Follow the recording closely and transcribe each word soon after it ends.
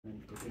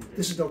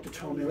This is Dr.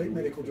 Tom Elliott,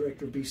 Medical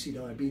Director of BC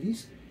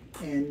Diabetes,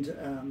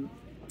 and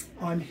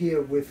I'm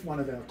here with one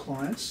of our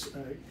clients,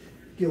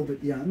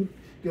 Gilbert Young.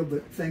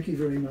 Gilbert, thank you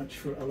very much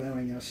for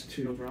allowing us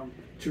to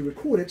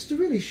record. It's to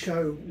really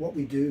show what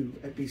we do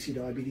at BC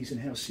Diabetes and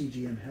how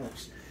CGM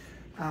helps.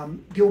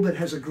 Gilbert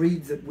has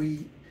agreed that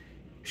we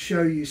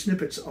show you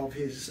snippets of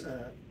his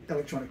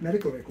electronic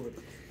medical record.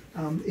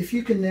 If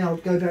you can now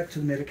go back to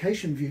the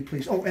medication view,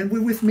 please. Oh, and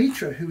we're with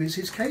Mitra, who is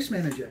his case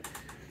manager.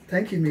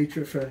 Thank you,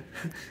 Mitra, for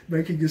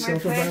making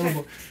yourself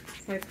available.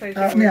 My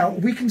pleasure. Now,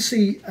 we can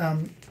see,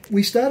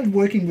 we started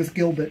working with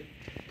Gilbert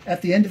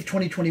at the end of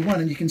 2021,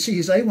 and you can see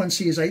his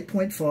A1C is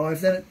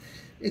 8.5, then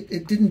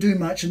it didn't do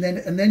much, and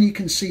then you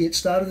can see it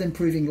started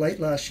improving late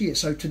last year.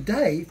 So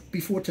today,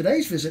 before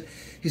today's visit,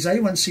 his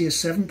A1C is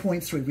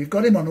 7.3. We've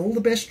got him on all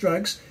the best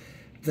drugs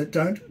that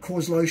don't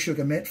cause low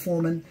sugar,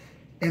 metformin,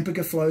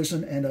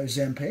 empagliflozin, and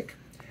Ozempic.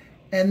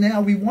 And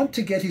now we want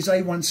to get his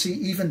A1C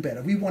even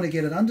better. We want to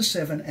get it under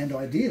 7 and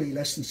ideally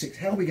less than 6.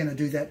 How are we going to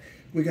do that?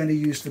 We're going to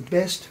use the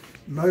best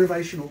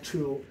motivational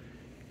tool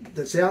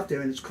that's out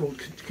there, and it's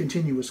called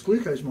continuous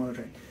glucose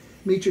monitoring.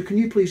 Mitra, can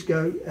you please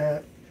go?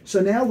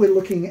 So now we're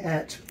looking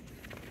at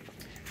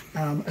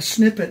a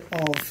snippet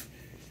of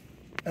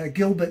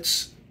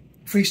Gilbert's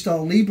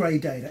Freestyle Libre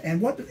data.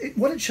 And what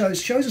it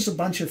shows us a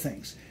bunch of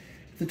things.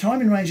 The time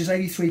in range is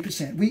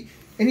 83%.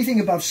 Anything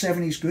above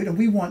 70 is good, and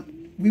we want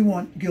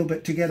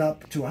Gilbert to get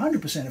up to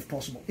 100% if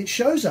possible. It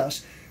shows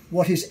us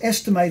what his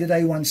estimated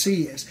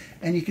A1C is,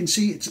 and you can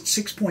see it's at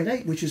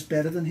 6.8, which is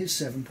better than his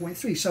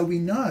 7.3. So we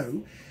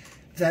know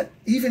that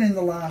even in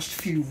the last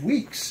few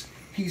weeks,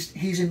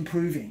 he's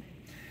improving.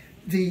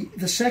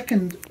 The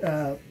second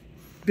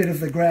bit of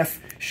the graph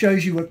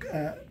shows you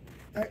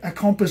a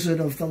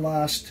composite of the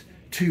last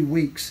 2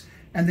 weeks,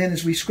 and then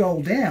as we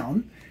scroll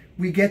down,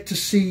 we get to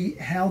see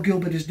how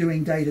Gilbert is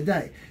doing day to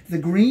day. The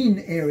green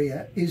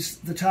area is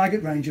the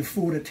target range of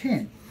 4 to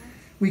 10.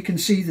 We can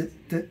see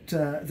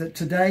that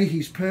today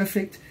he's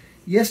perfect.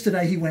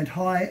 Yesterday he went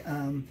high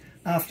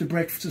after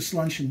breakfast,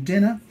 lunch and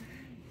dinner,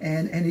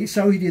 and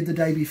so he did the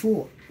day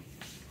before.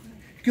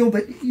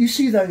 Gilbert, you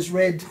see those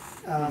red,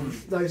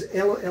 those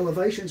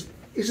elevations.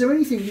 Is there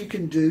anything you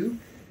can do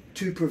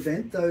to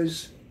prevent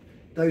those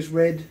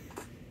red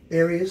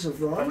areas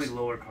of rise? Probably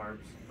lower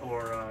carbs,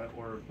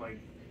 or like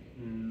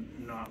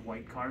not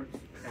white carbs,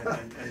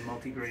 and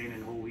multigrain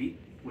and whole wheat,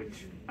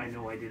 which I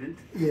know I didn't.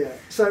 Yeah.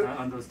 So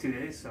on those 2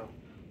 days,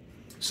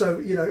 So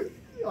you know,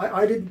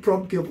 I didn't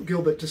prompt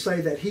Gilbert to say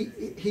that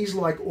he's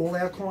like all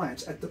our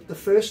clients. At the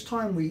first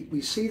time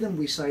we see them,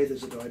 we say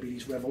there's a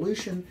diabetes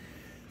revolution.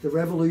 The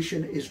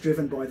revolution is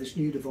driven by this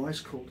new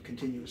device called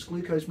continuous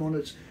glucose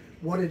monitors.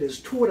 What it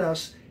has taught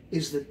us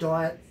is that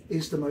diet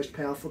is the most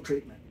powerful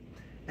treatment.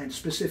 And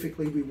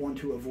specifically, we want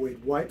to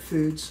avoid white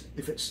foods.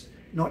 If it's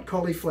not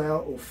cauliflower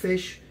or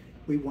fish,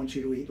 we want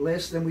you to eat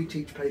less. Then we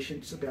teach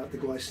patients about the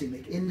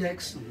glycemic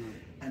index.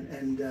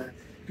 And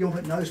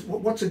Gilbert knows,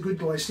 what's a good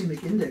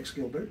glycemic index,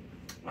 Gilbert?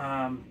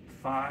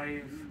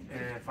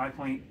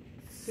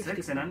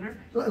 5.6 and under?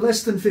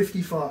 Less than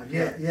 55,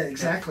 yeah,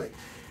 exactly. Yeah.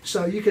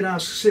 So you can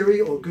ask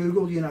Siri or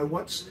Google, you know,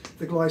 what's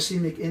the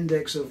glycemic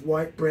index of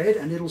white bread,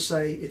 and it'll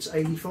say it's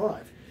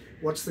 85.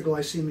 What's the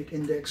glycemic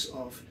index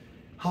of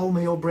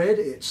wholemeal bread?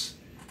 It's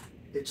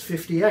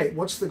 58.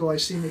 What's the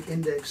glycemic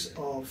index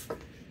of,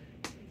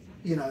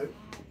 you know,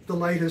 the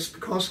latest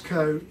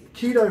Costco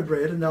keto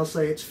bread? And they'll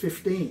say it's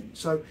 15.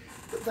 So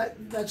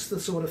that's the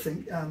sort of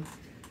thing.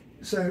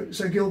 So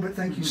Gilbert,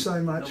 thank you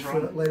so much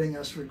for letting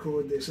us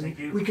record this. And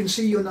we can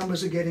see your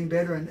numbers are getting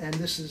better, and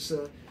this is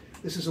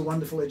a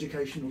wonderful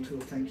educational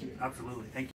tool. Thank you. Absolutely. Thank you.